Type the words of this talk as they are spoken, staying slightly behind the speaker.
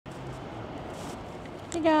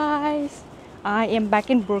Hey guys, I am back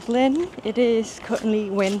in Brooklyn. It is currently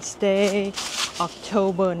Wednesday,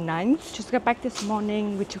 October 9th. Just got back this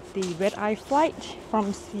morning. We took the red-eye flight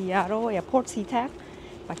from Seattle Airport, SeaTac,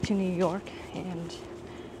 back to New York, and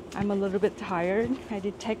I'm a little bit tired. I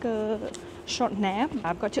did take a short nap.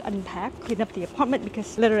 I've got to unpack, clean up the apartment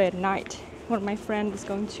because literally at night one of my friends is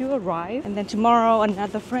going to arrive, and then tomorrow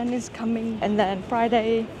another friend is coming, and then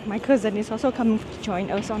Friday my cousin is also coming to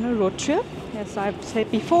join us on a road trip. As I've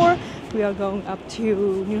said before, we are going up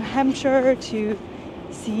to New Hampshire to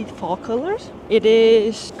see fall colors. It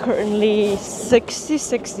is currently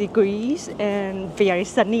 66 degrees and very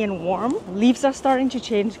sunny and warm. Leaves are starting to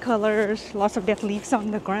change colors, lots of dead leaves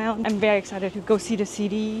on the ground. I'm very excited to go see the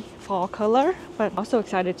city fall color, but also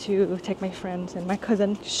excited to take my friends and my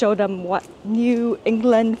cousin to show them what New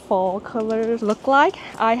England fall colors look like.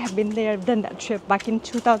 I have been there, done that trip back in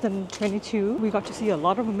 2022. We got to see a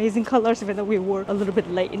lot of amazing colors even though we were a little bit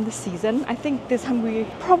late in the season. I think this time we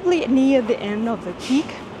probably near the end of the peak,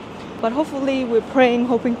 but hopefully we're praying,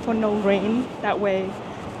 hoping for no rain. That way,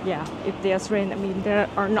 yeah, if there's rain, I mean, there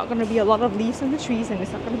are not going to be a lot of leaves on the trees and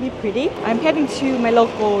it's not going to be pretty. I'm heading to my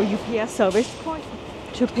local UPS service point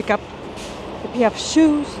to pick up a pair of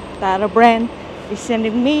shoes that a brand is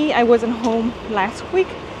sending me. I wasn't home last week,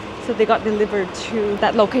 so they got delivered to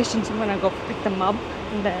that location, so I'm going to go pick them up,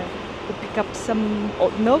 and then we'll pick up some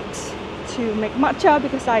oat milks to make matcha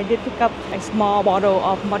because I did pick up a small bottle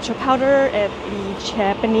of matcha powder at the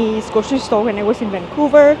Japanese grocery store when I was in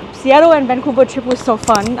Vancouver. Seattle and Vancouver trip was so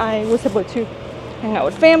fun. I was able to hang out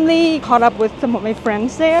with family, caught up with some of my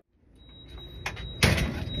friends there.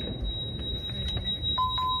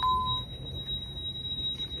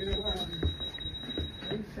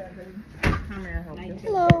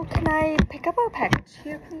 Hello, can I pick up a package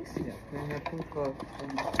here, please? Yeah, can I have proof of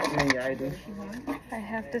any ID? I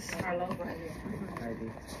have this.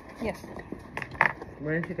 ID. Yes.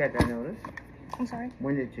 When did you get that notice? I'm sorry.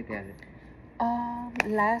 When did you get it?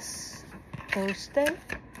 Last Thursday.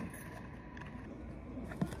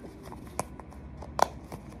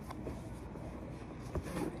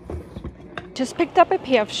 Just picked up a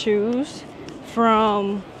pair of shoes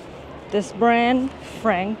from this brand,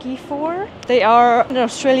 Frankie 4. They are an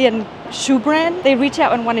Australian shoe brand. They reached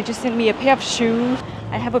out and wanted to send me a pair of shoes.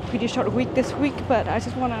 I have a pretty short week this week, but I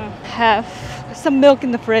just want to have some milk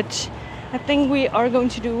in the fridge. I think we are going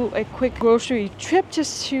to do a quick grocery trip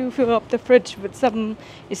just to fill up the fridge with some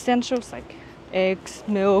essentials like eggs,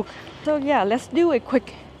 milk. So yeah, let's do a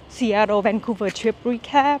quick Seattle, Vancouver trip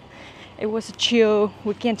recap. It was a chill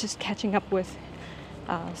weekend, just catching up with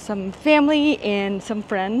some family and some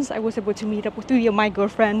friends. I was able to meet up with 3 of my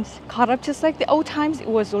girlfriends. Caught up just like the old times. It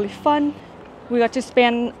was really fun. We got to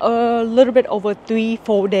spend a little bit over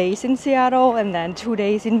 3-4 days in Seattle and then 2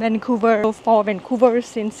 days in Vancouver. For Vancouver,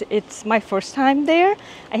 since it's my first time there,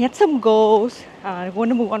 I had some goals.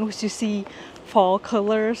 Number one was to see fall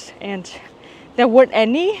colors, and there weren't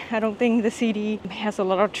any. I don't think the city has a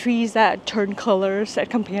lot of trees that turn colors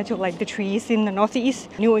compared to like the trees in the Northeast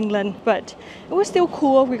New England, but it was still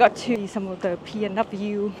cool. We got to see some of the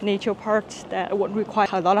P&W nature parks that would require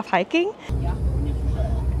a lot of hiking. Yeah.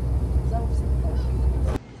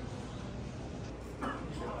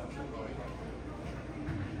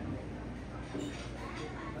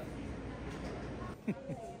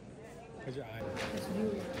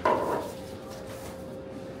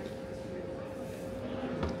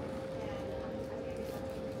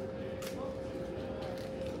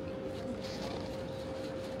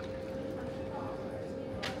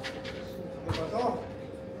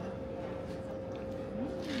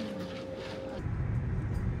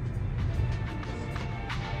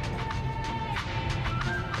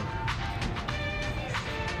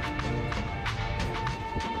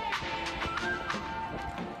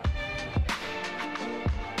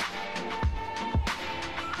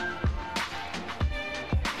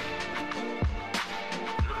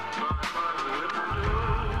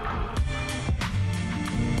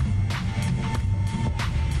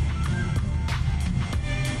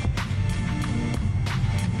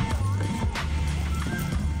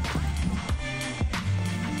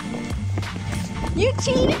 You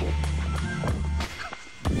cheated!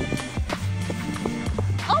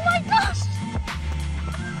 Oh my gosh!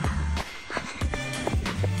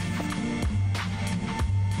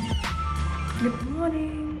 Good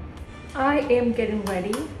morning. I am getting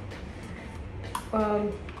ready.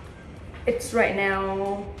 It's right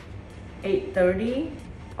now 8:30,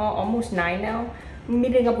 or almost 9 now. I'm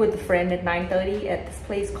meeting up with a friend at 9:30 at this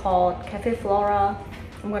place called Cafe Flora.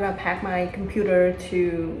 I'm gonna pack my computer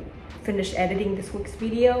to finish editing this week's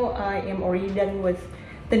video. I am already done with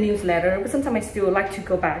the newsletter, but sometimes I still like to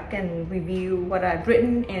go back and review what I've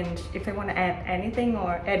written, and if I want to add anything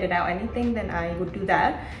or edit out anything, then I would do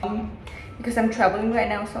that. Because I'm traveling right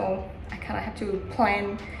now, so I kind of have to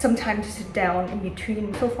plan some time to sit down in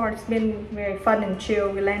between. So far it's been very fun and chill.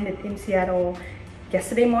 We landed in Seattle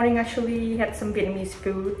yesterday morning, actually. Had some Vietnamese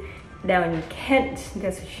food down in Kent.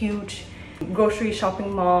 There's a huge grocery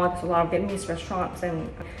shopping mall. There's a lot of Vietnamese restaurants, and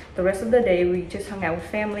the rest of the day we just hung out with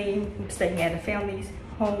family. I'm staying at a family's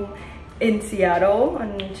home in Seattle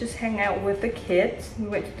and just hang out with the kids. We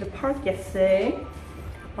went to the park yesterday.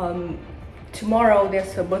 Tomorrow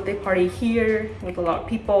there's a birthday party here with a lot of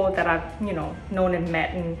people that I've known and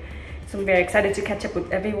met, and so I'm very excited to catch up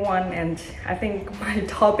with everyone. And I think my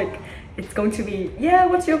topic is going to be, yeah,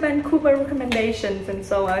 what's your Vancouver recommendations? And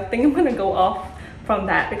so I think I'm gonna go off from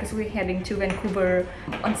that because we're heading to Vancouver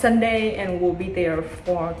on Sunday and we'll be there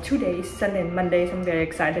for 2 days, Sunday and Monday. So I'm very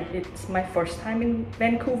excited. It's my first time in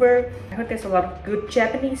Vancouver. I heard there's a lot of good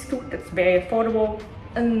Japanese food that's very affordable,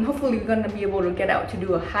 and hopefully we're gonna be able to get out to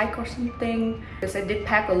do a hike or something, because I did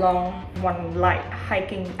pack along one light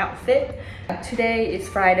hiking outfit. Today is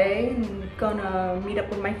Friday. I'm gonna meet up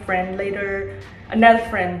with my friend later, another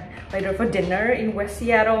friend later for dinner in West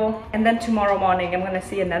Seattle, and then tomorrow morning I'm gonna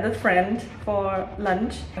see another friend for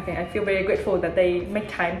lunch. Okay, I feel very grateful that they make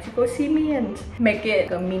time to go see me and make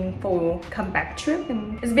it a meaningful comeback trip,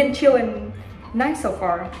 and it's been chill and nice so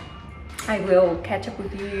far. I will catch up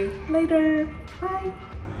with you later. Bye.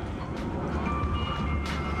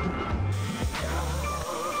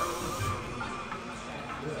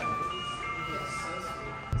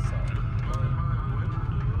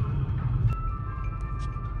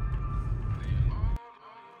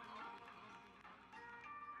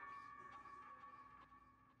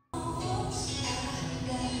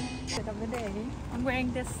 Of the day, I'm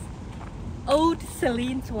wearing this old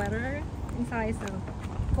Celine sweater. Inside is a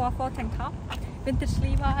 4/4 tank top, vintage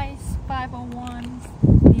Levi's 501s,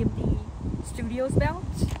 DMD Studios belt,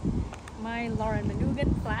 my Lauren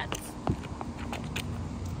Manoogian flats,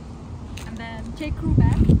 and then J. Crew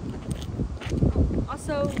bag.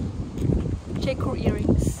 Also J. Crew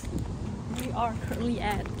earrings. We are currently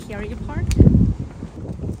at Carrier Park.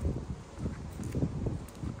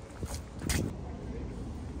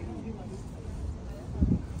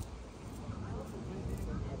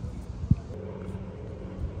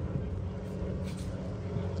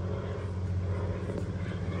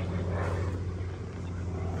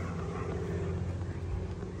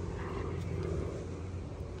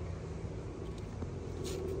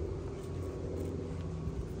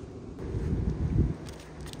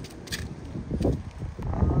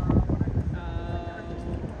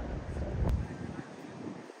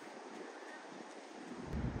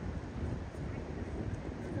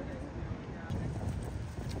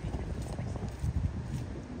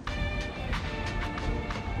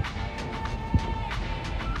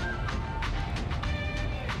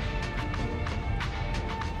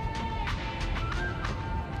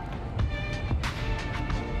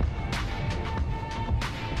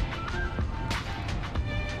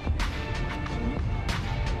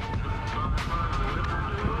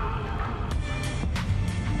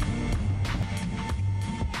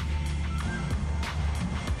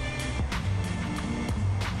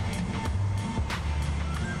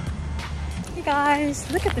 Hey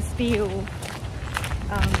guys, look at this view.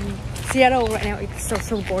 Seattle right now is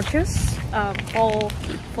so gorgeous. All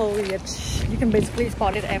foliage, you can basically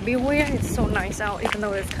spot it everywhere. It's so nice out, even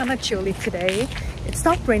though it's kind of chilly today. It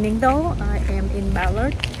stopped raining though. I am in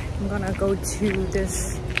Ballard. I'm gonna go to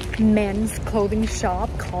this men's clothing shop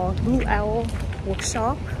called Blue Owl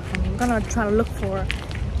Workshop. I'm gonna try to look for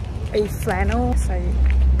a flannel, say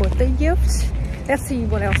birthday gift. Let's see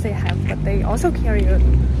what else they have, but they also carry a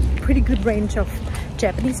pretty good range of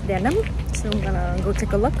Japanese denim, so I'm gonna go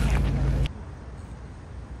take a look.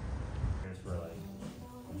 For like,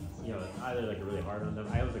 either like really hard on them.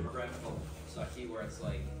 I was like, Saki, where it's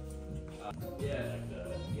like, yeah, like the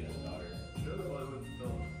daughter. You're the one with the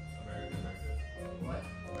American American. What?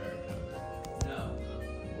 American. No.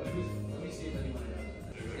 Let me see if anyone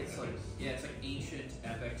knows. It's like, yeah, it's like ancient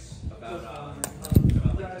epics about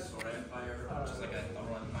like the Sora Empire, which is like a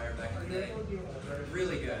Roman Empire back in the day.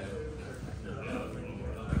 Really good.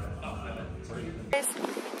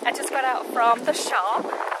 I just got out from the shop to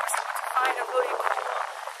find a really cool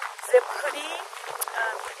zip hoodie.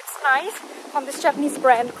 It's nice, from this Japanese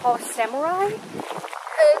brand called Samurai.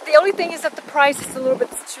 The only thing is that the price is a little bit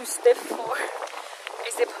too stiff for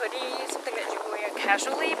a zip hoodie, something that you wear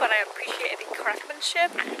casually, but I appreciate the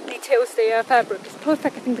craftsmanship, details there, fabric is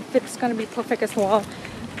perfect. I think the fit is gonna be perfect as well,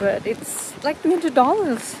 but it's like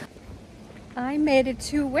 $300. I made it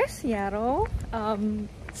to West Seattle.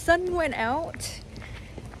 Sun went out,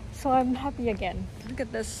 so I'm happy again. Look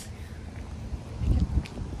at this. Look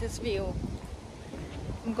at this view.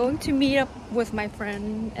 I'm going to meet up with my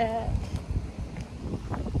friend at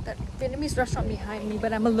that Vietnamese restaurant behind me,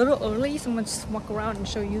 but I'm a little early, so I'm gonna just walk around and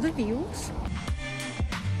show you the views.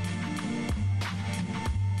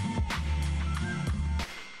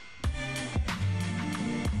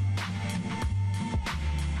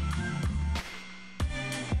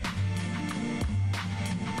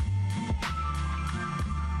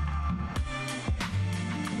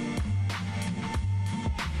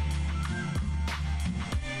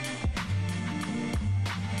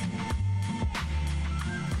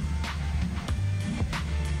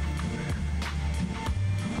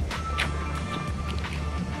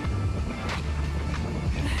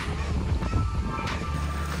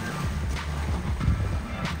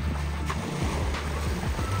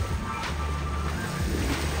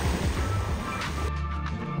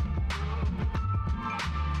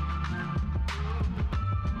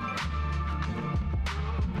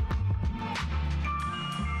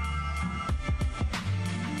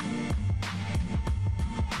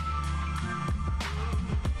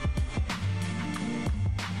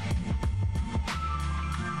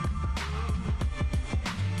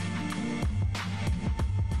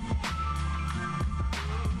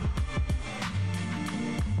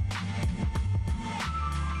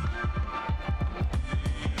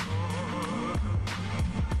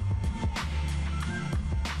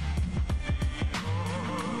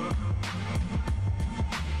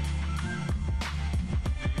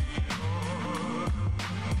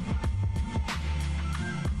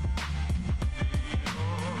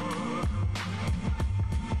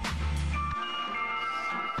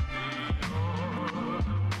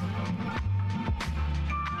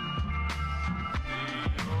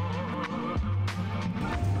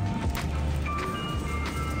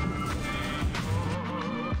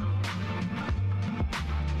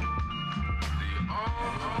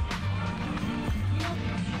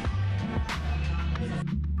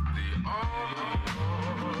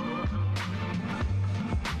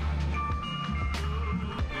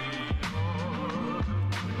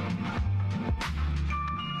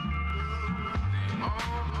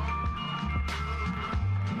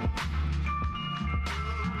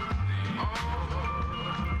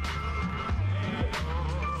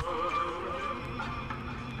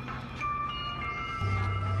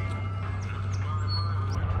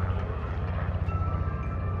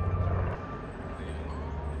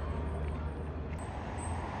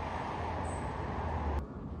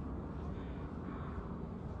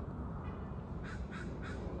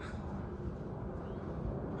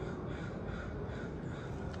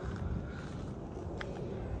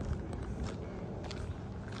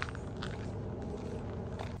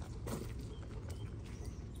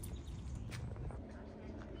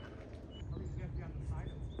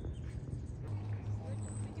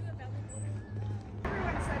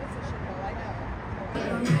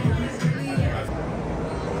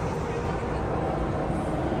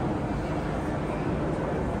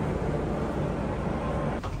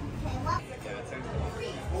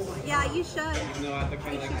 Yeah, you should. No, I think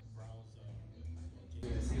I like.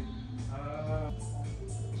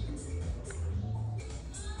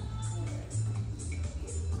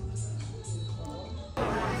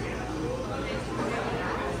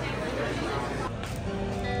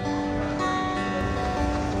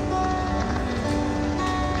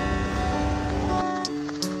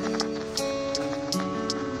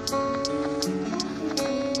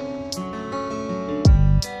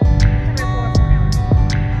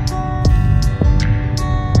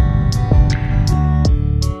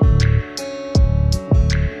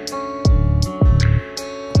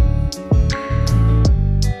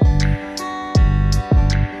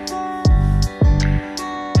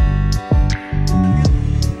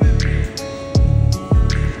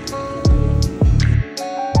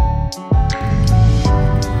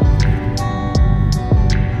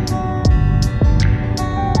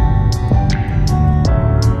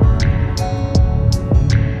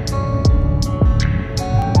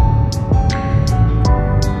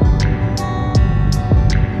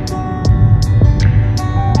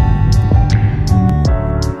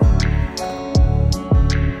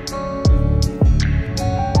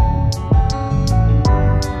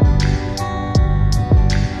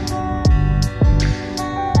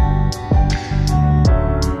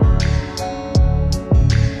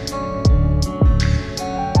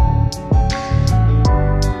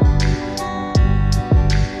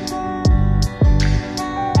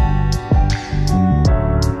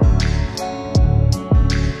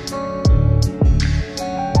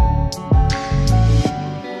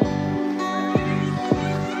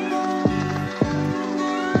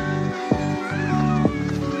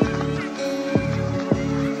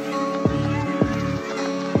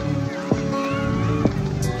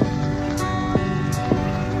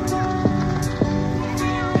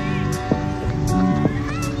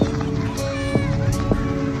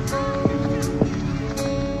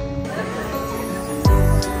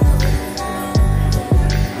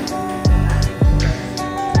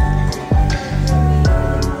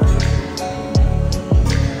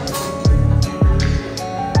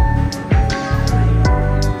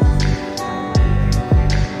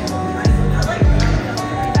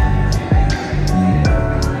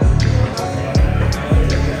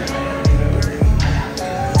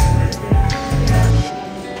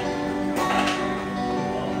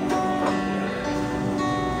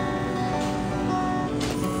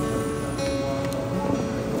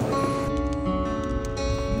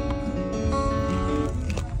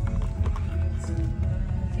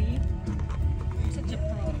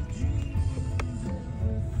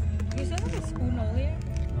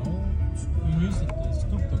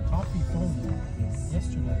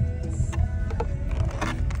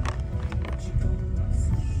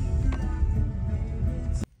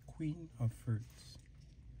 Queen of fruits.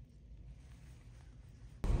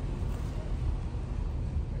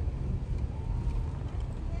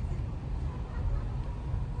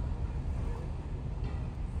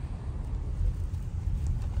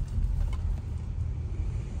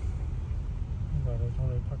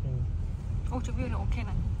 Ô, chụp view này ok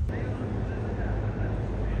này.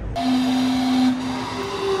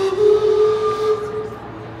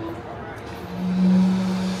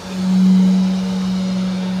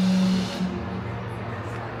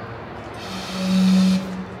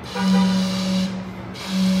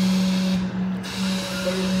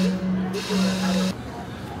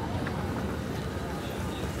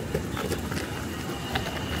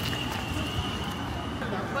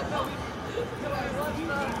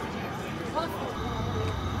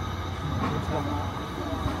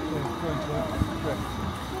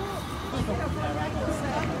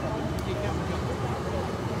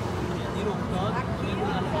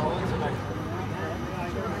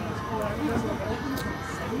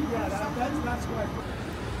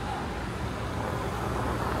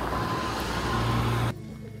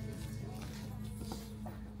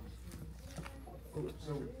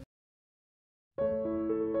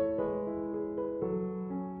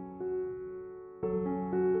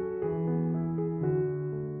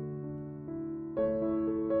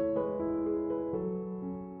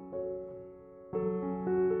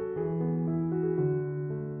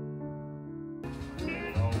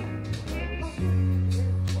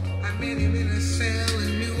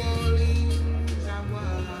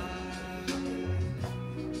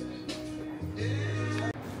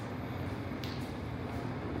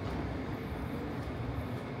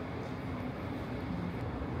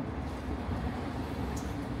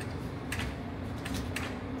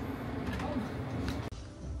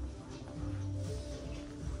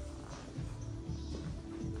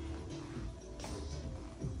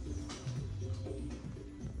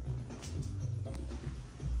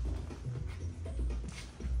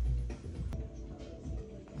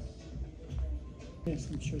 Yeah,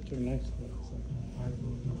 some shirts are nice, but it's like, I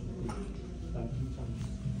don't know. I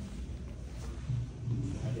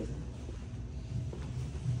did.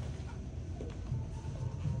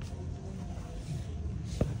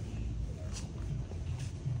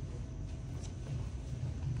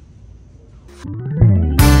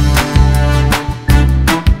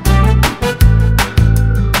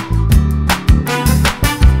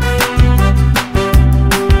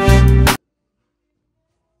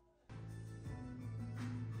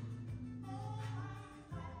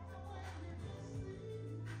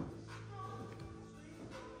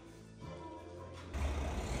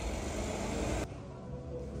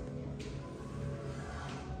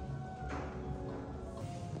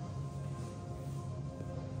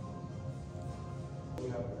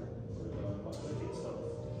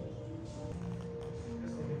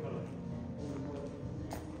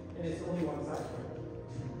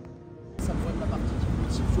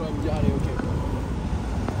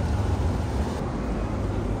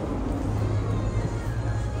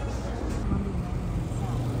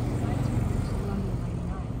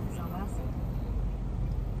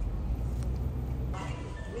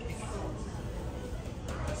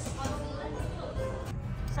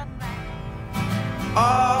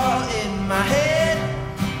 All in my head,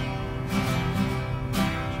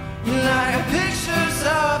 like pictures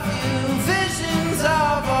of you, visions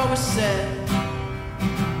I've always said.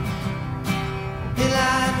 And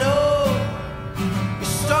I know your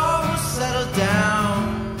storm will settle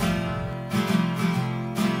down,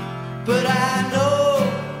 but I know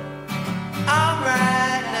I'm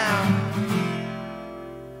right now.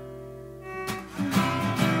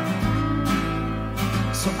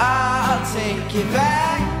 So I'll take you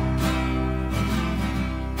back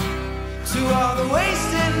to all the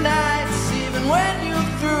wasted nights, even when you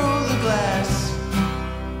threw the glass.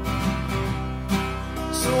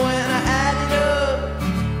 So when I add it up,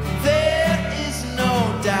 there is no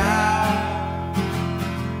doubt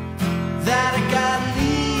that I gotta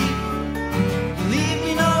leave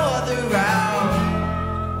me no other route.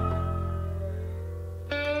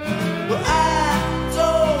 Well, I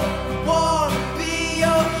don't wanna be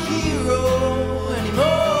your hero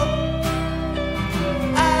anymore.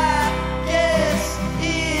 I guess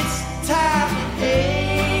it's time to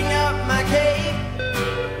hang up my cape,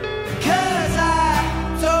 'cause I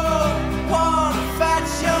don't wanna fight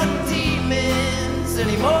your demons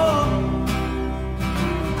anymore.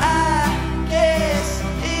 I guess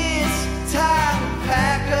it's time to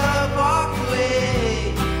pack up, walk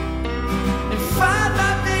away, and find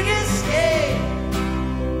my big escape.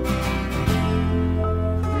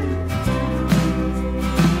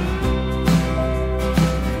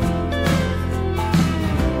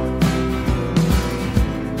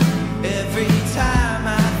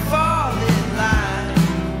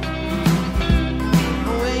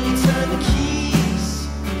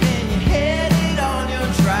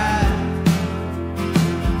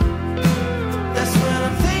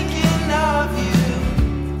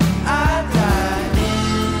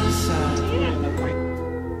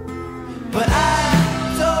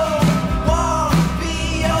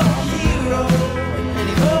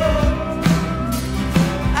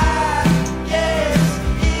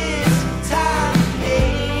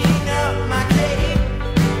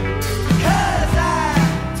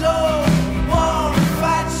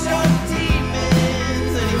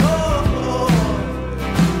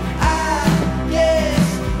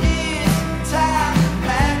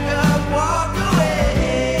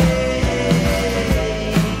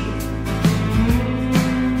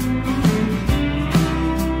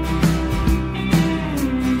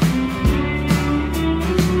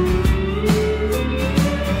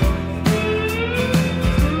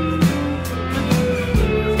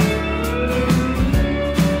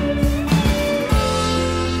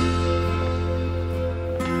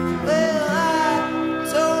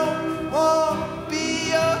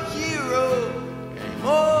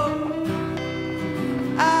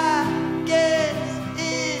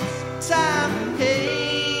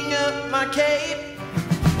 cape.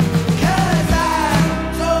 'Cause I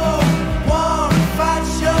don't want to fight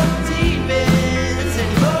your demons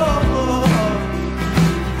anymore.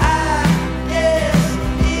 I guess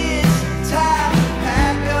it's time to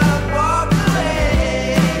pack up, walk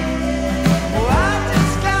away. Oh, I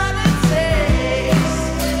just got a taste.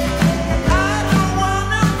 I don't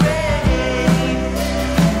wanna rain,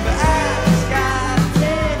 but I just got a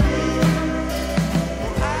taste.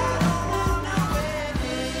 Oh, I don't wanna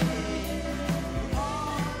rain.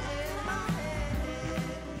 All in my head.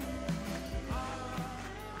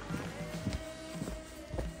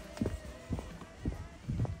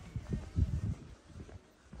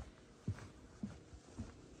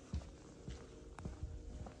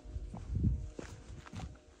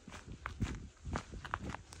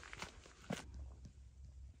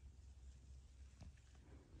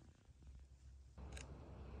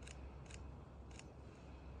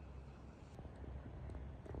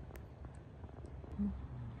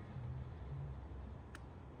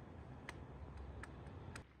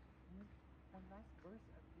 One last verse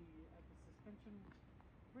at the suspension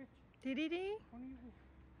bridge. Dee.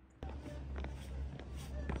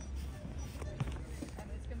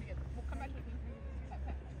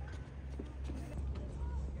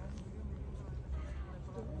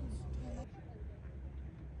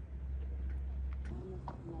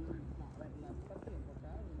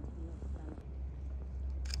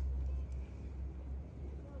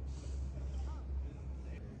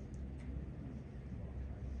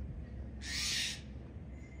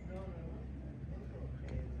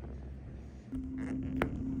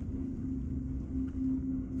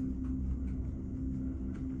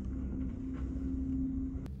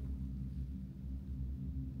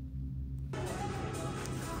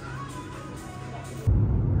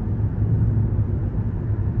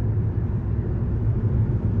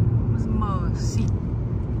 Mercy.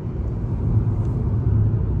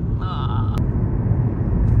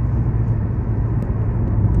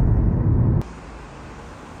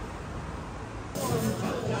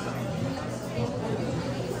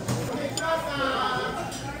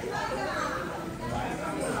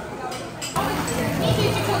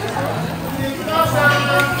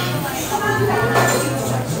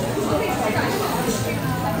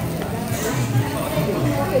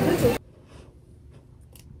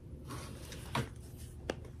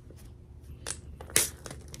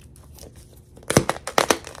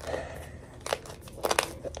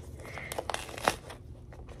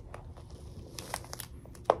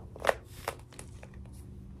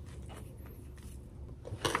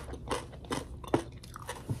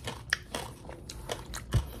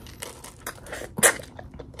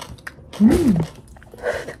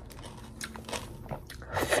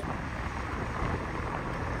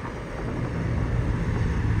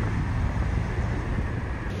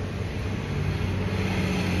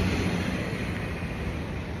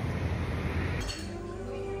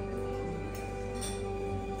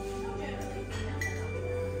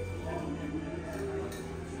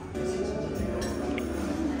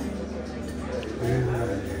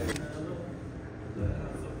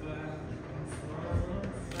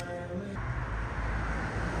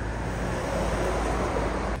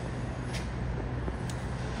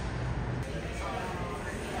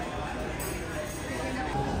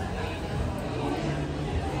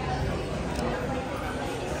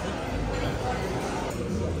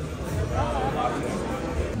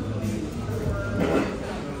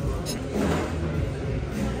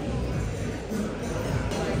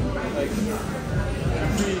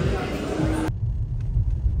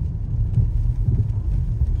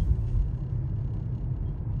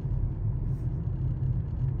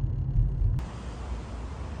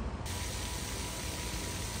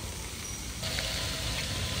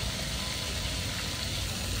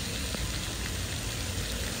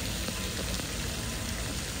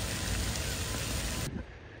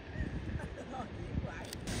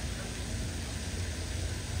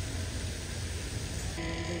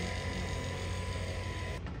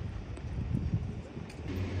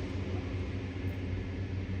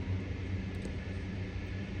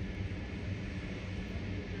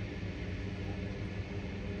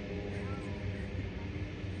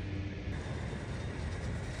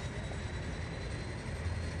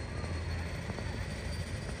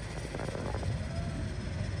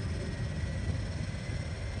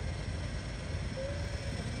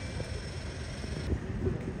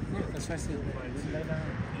 That's why I said lay down.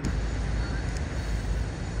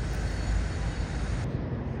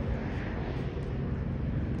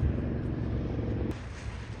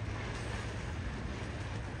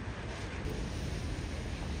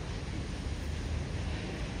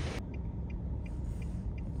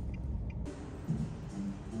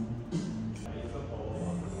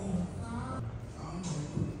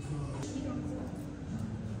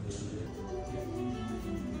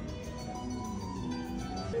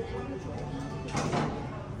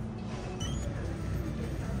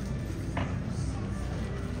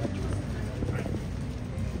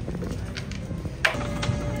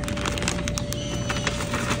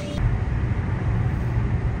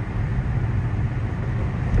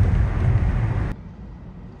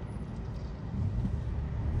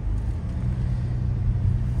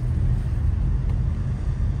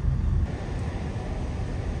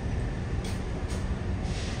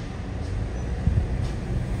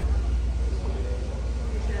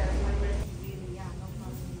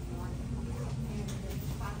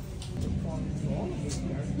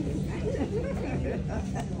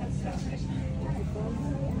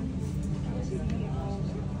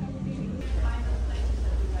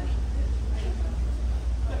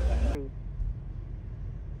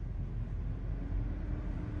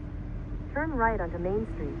 Turn right onto Main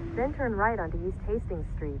Street, then turn right onto East Hastings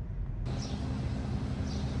Street.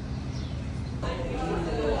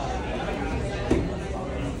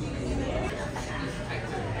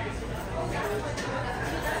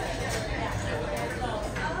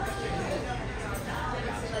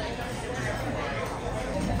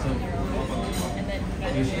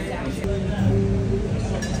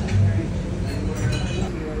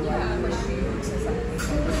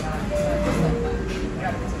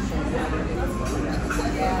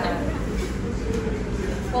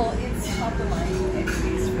 Well, it's top of mind at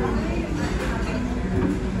least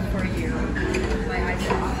for a year. My eyes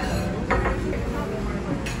are off.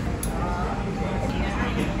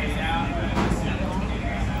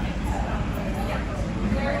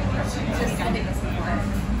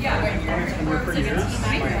 Yeah. And you're pretty good.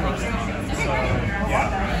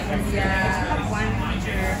 Yeah. One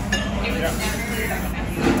picture. It was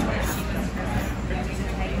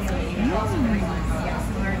never.